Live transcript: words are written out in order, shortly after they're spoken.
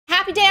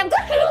happy day, I'm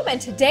Gloom, and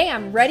today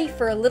I'm ready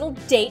for a little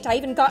date. I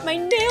even got my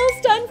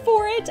nails done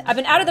for it. I've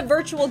been out of the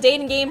virtual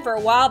dating game for a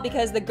while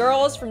because the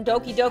girls from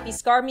Doki Doki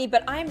scarred me,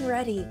 but I'm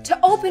ready to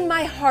open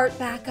my heart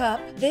back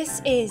up.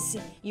 This is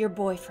your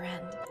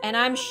boyfriend, and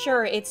I'm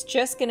sure it's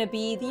just gonna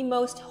be the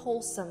most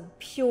wholesome,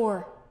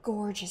 pure,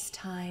 gorgeous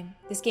time.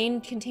 This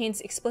game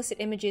contains explicit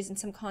images and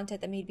some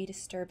content that may be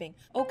disturbing.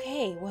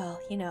 Okay,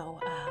 well,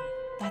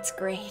 that's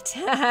great.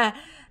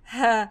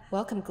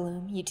 Welcome,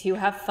 Gloom. You two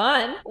have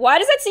fun. Why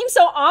does that seem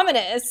so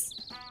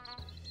ominous?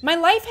 My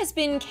life has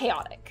been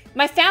chaotic.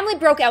 My family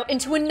broke out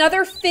into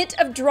another fit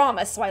of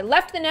drama, so I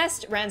left the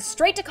nest, ran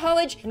straight to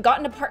college, and got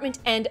an apartment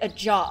and a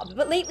job.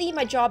 But lately,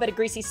 my job at a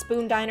greasy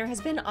spoon diner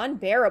has been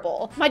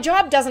unbearable. My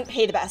job doesn't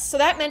pay the best, so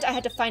that meant I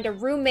had to find a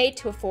roommate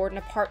to afford an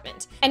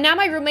apartment. And now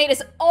my roommate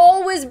is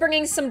always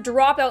bringing some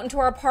dropout into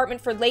our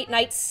apartment for late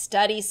night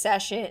study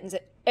sessions.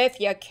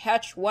 If you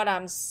catch what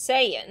I'm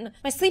saying.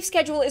 My sleep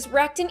schedule is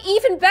wrecked, and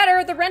even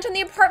better, the rent on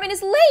the apartment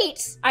is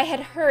late. I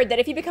had heard that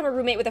if you become a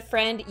roommate with a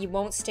friend, you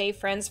won't stay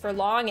friends for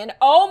long, and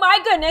oh my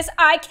goodness,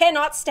 I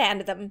cannot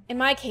stand them. In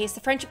my case, the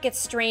friendship gets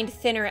strained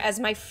thinner as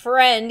my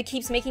friend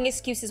keeps making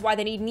excuses why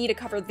they need me to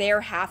cover their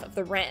half of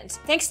the rent.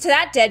 Thanks to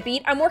that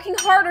deadbeat, I'm working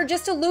harder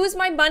just to lose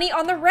my money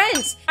on the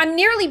rent. I'm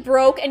nearly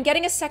broke, and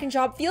getting a second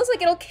job feels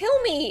like it'll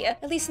kill me.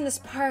 At least in this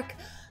park.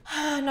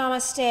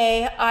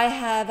 Namaste, I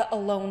have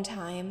alone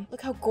time.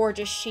 Look how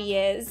gorgeous she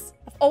is.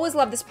 I've always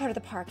loved this part of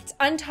the park. It's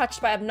untouched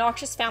by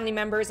obnoxious family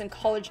members and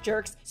college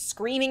jerks,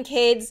 screaming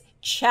kids,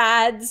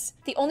 chads.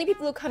 The only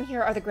people who come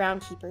here are the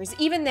groundkeepers.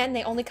 Even then,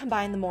 they only come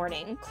by in the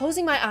morning.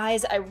 Closing my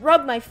eyes, I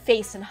rub my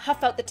face and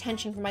huff out the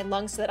tension from my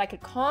lungs so that I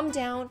could calm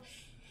down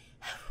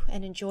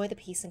and enjoy the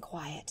peace and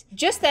quiet.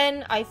 Just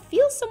then, I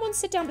feel someone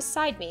sit down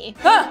beside me.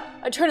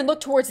 I turn and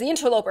look towards the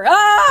interloper.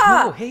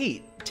 Oh,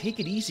 hey, take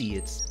it easy.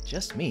 It's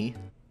just me.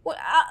 What,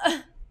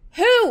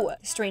 who? The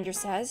stranger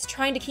says,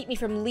 trying to keep me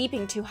from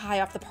leaping too high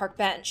off the park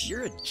bench.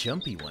 You're a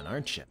jumpy one,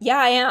 aren't you? Yeah,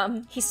 I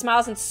am. He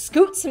smiles and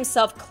scoots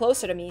himself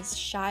closer to me,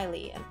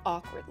 shyly and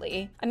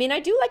awkwardly. I mean, I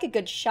do like a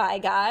good shy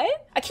guy.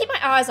 I keep my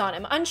eyes on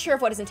him, unsure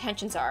of what his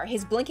intentions are.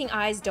 His blinking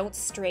eyes don't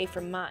stray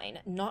from mine,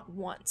 not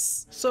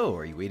once. So,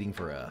 are you waiting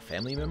for a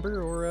family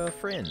member or a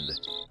friend?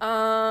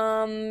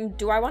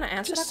 Do I want to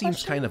answer that question? It just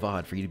seems kind of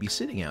odd for you to be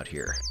sitting out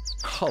here,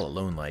 all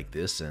alone like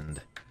this and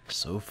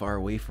so far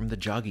away from the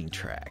jogging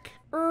track.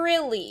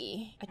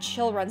 Really? A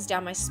chill runs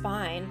down my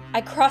spine. I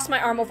cross my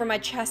arm over my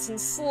chest and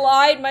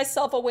slide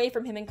myself away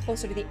from him and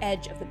closer to the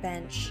edge of the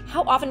bench.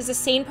 How often does a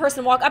sane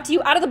person walk up to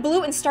you out of the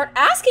blue and start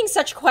asking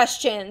such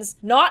questions?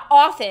 Not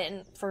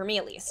often, for me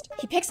at least.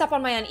 He picks up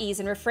on my unease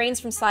and refrains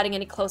from sliding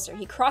any closer.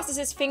 He crosses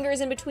his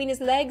fingers in between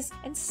his legs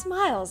and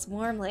smiles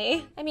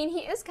warmly. I mean, he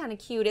is kind of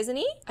cute, isn't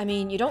he? I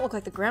mean, you don't look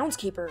like the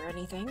groundskeeper or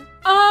anything.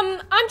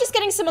 I'm just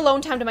getting some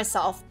alone time to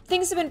myself.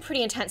 Things have been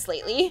pretty intense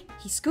lately.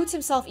 He scoots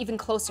himself even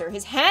closer,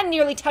 his hand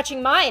nearly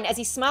touching mine as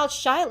he smiled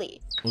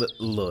shyly.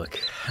 Look,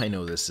 I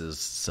know this is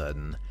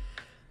sudden,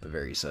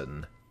 very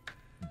sudden,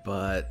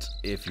 but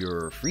if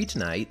you're free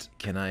tonight,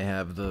 can I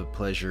have the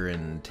pleasure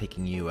in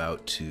taking you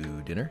out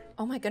to dinner?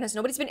 Oh my goodness,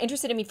 nobody's been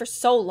interested in me for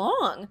so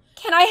long.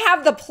 Can I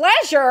have the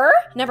pleasure?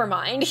 Never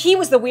mind, he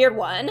was the weird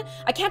one.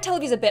 I can't tell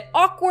if he's a bit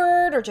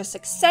awkward or just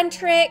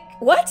eccentric.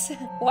 What?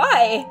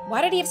 Why?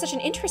 Why did he have such an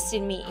interest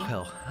in me?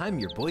 Well, I'm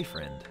your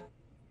boyfriend.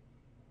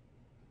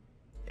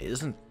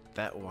 Isn't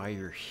that why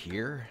you're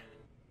here?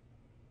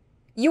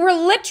 You were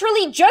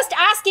literally just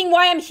asking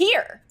why I'm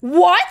here.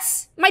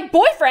 What? My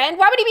boyfriend?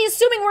 Why would he be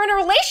assuming we're in a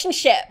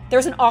relationship?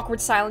 There's an awkward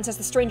silence as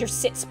the stranger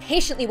sits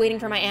patiently waiting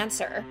for my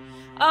answer.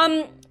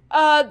 I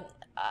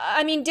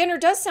mean, dinner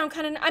does sound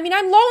kind of,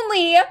 I'm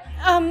lonely.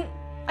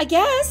 I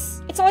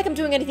guess. It's not like I'm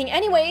doing anything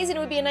anyways, and it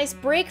would be a nice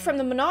break from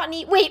the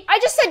monotony. Wait, I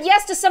just said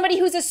yes to somebody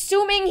who's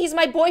assuming he's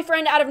my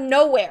boyfriend out of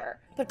nowhere.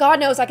 But God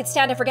knows I could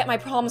stand to forget my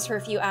problems for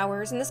a few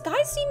hours, and this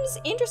guy seems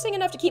interesting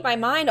enough to keep my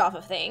mind off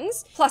of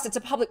things. Plus, it's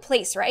a public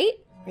place, right?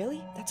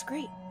 Really? That's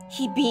great.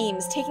 He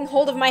beams, taking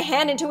hold of my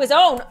hand into his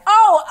own.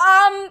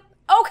 Oh,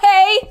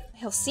 okay.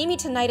 He'll see me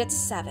tonight at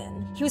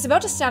 7. He was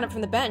about to stand up from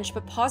the bench,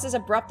 but pauses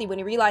abruptly when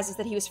he realizes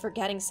that he was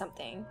forgetting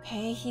something.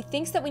 Okay, he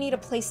thinks that we need a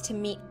place to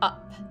meet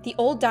up. The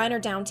old diner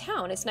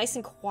downtown. It's nice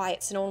and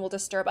quiet, so no one will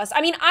disturb us.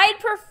 I mean, I'd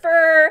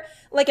prefer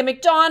like a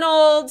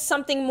McDonald's,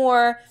 something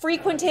more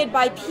frequented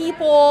by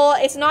people.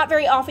 It's not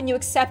very often you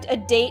accept a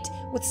date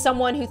with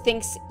someone who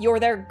thinks you're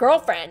their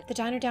girlfriend. The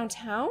diner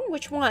downtown?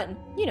 Which one?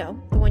 You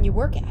know, the one you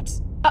work at.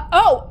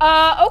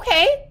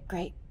 Okay.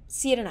 Great.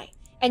 See you tonight.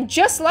 And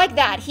just like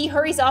that, he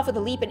hurries off with a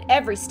leap in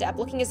every step,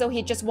 looking as though he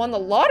had just won the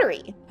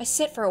lottery. I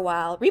sit for a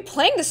while,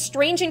 replaying the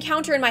strange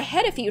encounter in my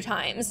head a few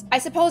times. I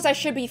suppose I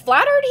should be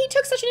flattered he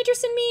took such an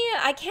interest in me.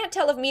 I can't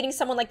tell if meeting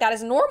someone like that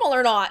is normal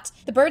or not.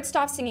 The bird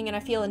stops singing and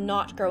I feel a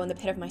knot grow in the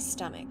pit of my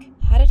stomach.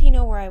 How did he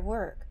know where I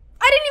work?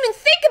 I didn't even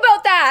think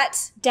about that!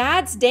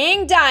 Dad's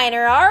dang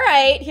diner, all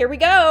right, here we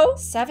go.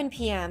 7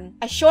 p.m.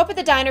 I show up at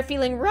the diner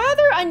feeling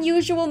rather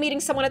unusual meeting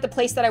someone at the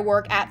place that I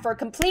work at for a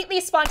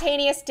completely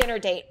spontaneous dinner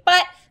date,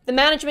 but The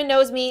management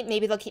knows me,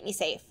 maybe they'll keep me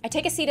safe. I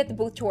take a seat at the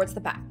booth towards the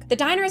back. The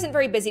diner isn't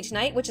very busy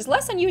tonight, which is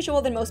less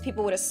unusual than most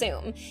people would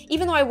assume.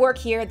 Even though I work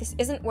here, this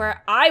isn't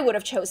where I would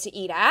have chose to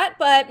eat at,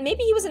 but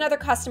maybe he was another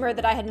customer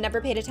that I had never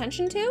paid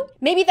attention to.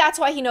 Maybe that's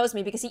why he knows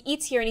me, because he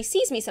eats here and he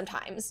sees me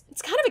sometimes.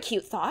 It's kind of a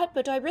cute thought,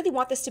 but do I really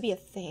want this to be a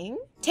thing?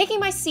 Taking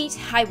my seat,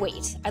 I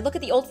wait. I look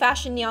at the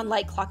old-fashioned neon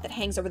light clock that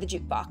hangs over the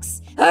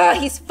jukebox. Ugh,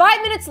 he's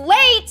 5 minutes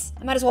late!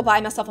 I might as well buy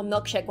myself a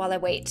milkshake while I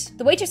wait.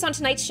 The waitress on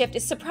tonight's shift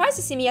is surprised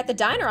to see me at the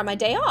diner on my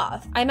day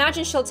off. I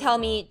imagine she'll tell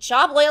me,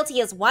 job loyalty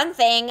is one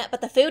thing,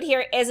 but the food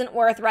here isn't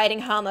worth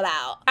writing home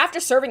about. After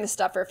serving the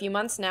stuff for a few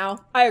months now,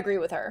 I agree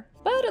with her.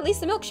 But at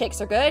least the milkshakes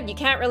are good. You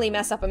can't really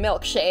mess up a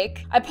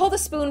milkshake. I pull the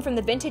spoon from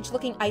the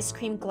vintage-looking ice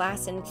cream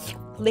glass and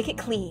lick it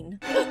clean.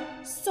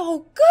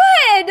 So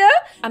good!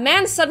 A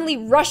man suddenly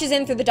rushes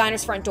in through the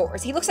diner's front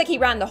doors. He looks like he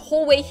ran the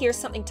whole way here,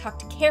 something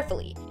tucked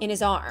carefully in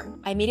his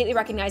arm. I immediately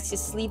recognized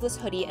his sleeveless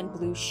hoodie and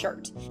blue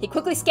shirt. He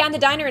quickly scanned the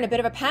diner in a bit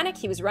of a panic.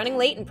 He was running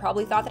late and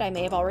probably thought that I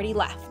may have already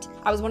left.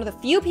 I was one of the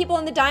few people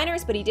in the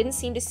diners, but he didn't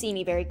seem to see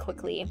me very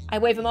quickly. I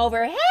wave him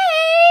over, hey!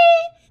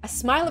 A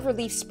smile of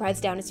relief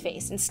spreads down his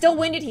face, and still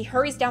winded, he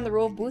hurries down the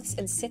row of booths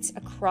and sits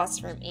across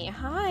from me.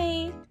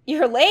 Hi.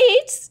 You're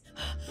late?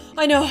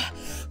 I know.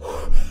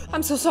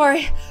 I'm so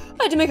sorry.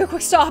 I had to make a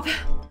quick stop.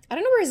 I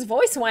don't know where his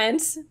voice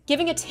went.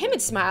 Giving a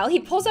timid smile, he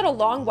pulls out a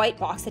long white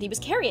box that he was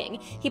carrying.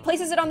 He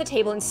places it on the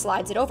table and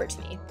slides it over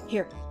to me.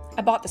 Here.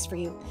 I bought this for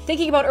you.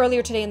 Thinking about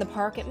earlier today in the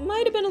park, it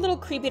might have been a little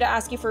creepy to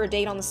ask you for a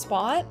date on the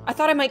spot. I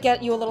thought I might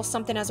get you a little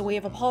something as a way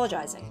of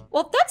apologizing.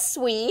 Well, that's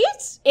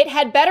sweet. It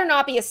had better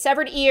not be a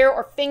severed ear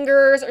or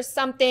fingers or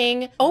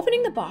something.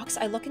 Opening the box,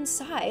 I look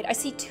inside. I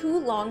see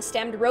 2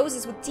 long-stemmed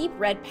roses with deep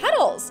red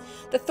petals.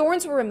 The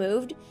thorns were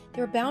removed.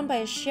 They were bound by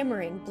a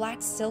shimmering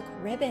black silk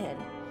ribbon.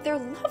 They're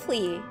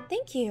lovely.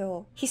 Thank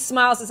you. He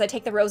smiles as I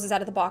take the roses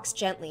out of the box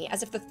gently,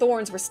 as if the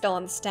thorns were still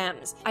on the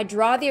stems. I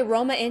draw the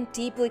aroma in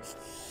deeply.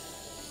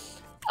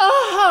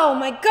 Oh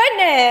my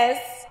goodness!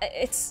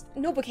 It's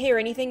no bouquet or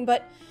anything,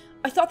 but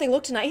I thought they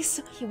looked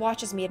nice. He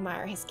watches me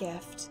admire his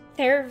gift.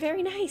 They're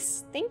very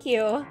nice, thank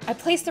you. I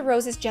place the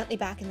roses gently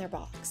back in their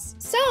box.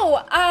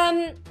 So,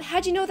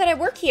 how'd you know that I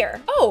work here?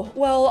 Oh,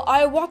 well,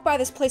 I walk by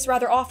this place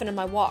rather often in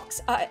my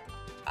walks.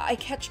 I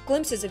catch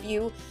glimpses of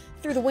you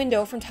through the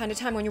window from time to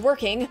time when you're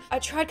working. I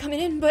tried coming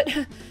in, but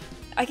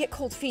I get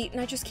cold feet and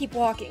I just keep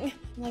walking.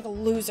 I'm like a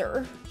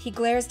loser. He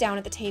glares down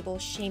at the table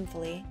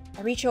shamefully.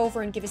 I reach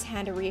over and give his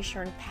hand a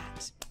reassuring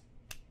pat.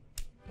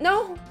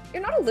 No,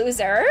 you're not a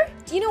loser.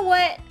 Do you know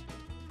what?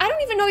 I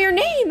don't even know your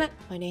name.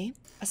 My name?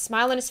 A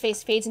smile on his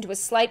face fades into a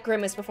slight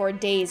grimace before a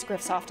daze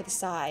drifts off to the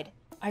side.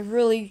 I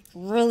really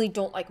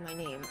don't like my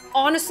name.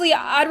 Honestly,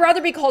 I'd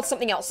rather be called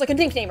something else, like a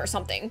nickname or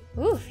something.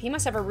 Oof, he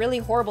must have a really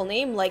horrible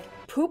name like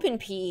Poop and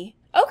Pee.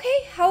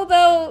 Okay, how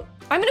about,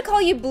 I'm gonna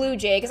call you Blue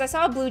Jay, because I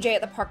saw a blue jay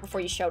at the park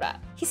before you showed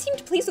up. He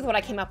seemed pleased with what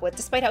I came up with,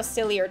 despite how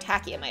silly or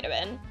tacky it might have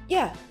been.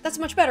 Yeah, that's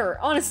much better,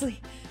 honestly.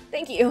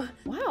 Thank you.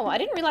 Wow, I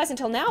didn't realize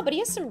until now, but he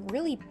has some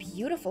really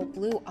beautiful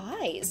blue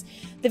eyes.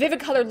 The vivid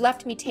color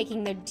left me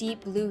taking their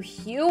deep blue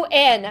hue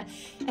in,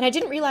 and I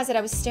didn't realize that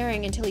I was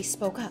staring until he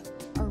spoke up.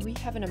 Are we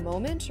having a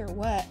moment, or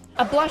what?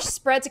 A blush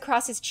spreads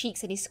across his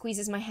cheeks and he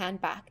squeezes my hand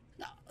back.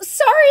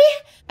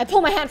 Sorry! I pull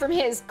my hand from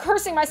his,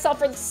 cursing myself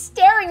for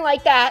staring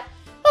like that.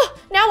 Oh,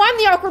 now I'm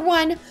the awkward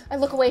one. I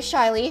look away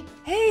shyly.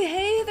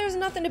 Hey, there's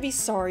nothing to be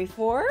sorry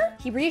for.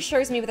 He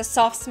reassures me with a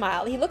soft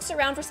smile. He looks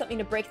around for something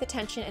to break the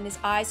tension and his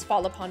eyes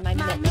fall upon my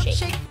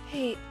milkshake.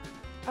 Hey,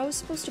 I was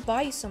supposed to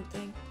buy you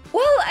something.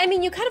 Well, I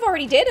mean, you kind of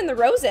already did in the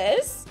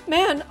roses.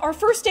 Man, our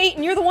first date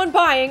and you're the one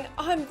buying.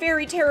 I'm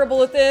very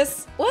terrible at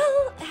this.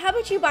 Well, how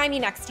about you buy me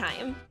next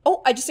time?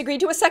 Oh, I just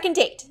agreed to a second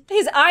date.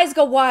 His eyes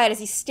go wide as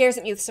he stares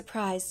at me with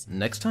surprise.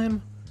 Next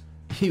time?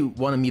 You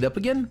want to meet up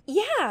again?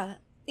 Yeah.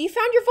 You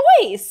found your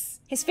voice!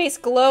 His face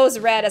glows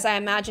red as I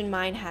imagine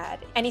mine had,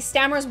 and he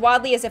stammers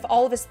wildly as if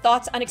all of his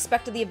thoughts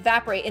unexpectedly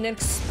evaporate in an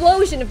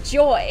explosion of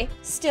joy.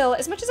 Still,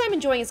 as much as I'm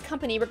enjoying his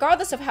company,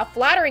 regardless of how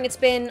flattering it's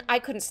been, I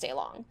couldn't stay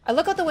long. I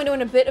look out the window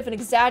in a bit of an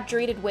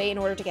exaggerated way in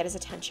order to get his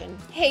attention.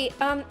 Hey,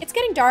 it's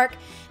getting dark,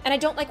 and I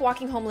don't like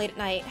walking home late at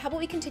night. How about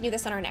we continue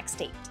this on our next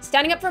date?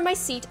 Standing up from my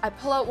seat, I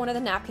pull out one of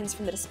the napkins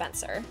from the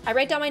dispenser. I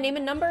write down my name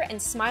and number,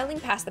 and smiling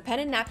pass the pen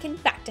and napkin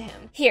back to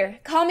him. Here,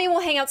 call me and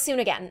we'll hang out soon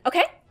again,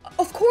 okay?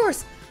 Of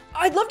course!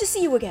 I'd love to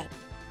see you again.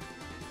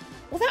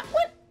 Well, that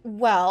went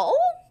well,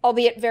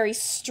 albeit very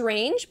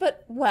strange,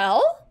 but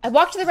well. I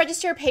walk to the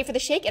register, pay for the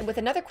shake, and with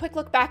another quick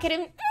look back at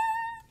him,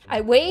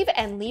 I wave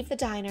and leave the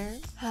diner.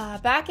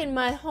 Back in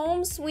my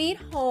home sweet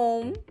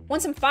home.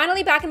 Once I'm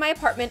finally back in my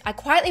apartment, I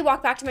quietly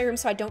walk back to my room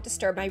so I don't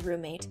disturb my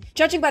roommate.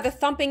 Judging by the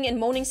thumping and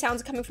moaning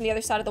sounds coming from the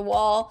other side of the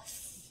wall,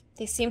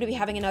 they seem to be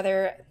having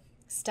another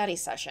study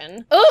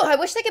session. Oh, I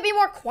wish they could be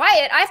more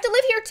quiet. I have to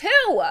live here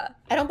too.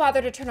 I don't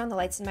bother to turn on the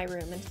lights in my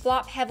room and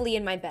flop heavily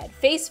in my bed,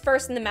 face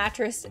first in the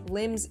mattress,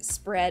 limbs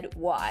spread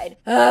wide.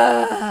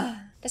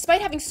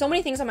 Despite having so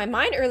many things on my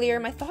mind earlier,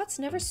 my thoughts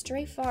never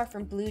stray far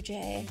from Blue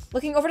Jay.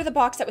 Looking over to the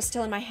box that was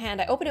still in my hand,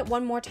 I open it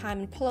one more time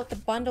and pull out the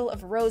bundle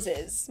of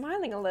roses,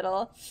 smiling a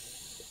little.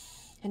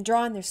 and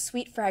draw in their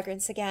sweet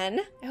fragrance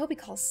again. I hope he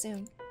calls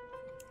soon.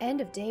 End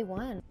of day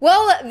 1.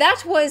 Well,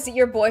 that was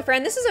Your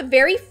Boyfriend. This is a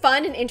very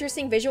fun and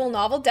interesting visual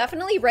novel.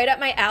 Definitely right up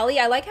my alley.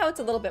 I like how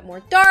it's a little bit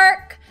more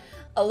dark,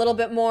 a little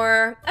bit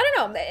more, I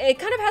don't know, it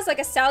kind of has like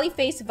a Sally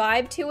Face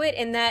vibe to it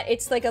in that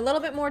it's like a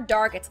little bit more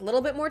dark, it's a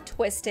little bit more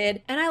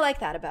twisted, and I like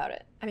that about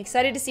it. I'm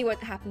excited to see what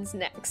happens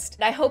next.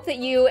 I hope that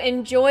you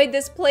enjoyed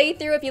this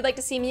playthrough. If you'd like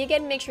to see me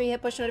again, make sure you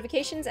hit push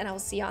notifications, and I will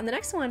see you on the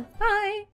next one. Bye!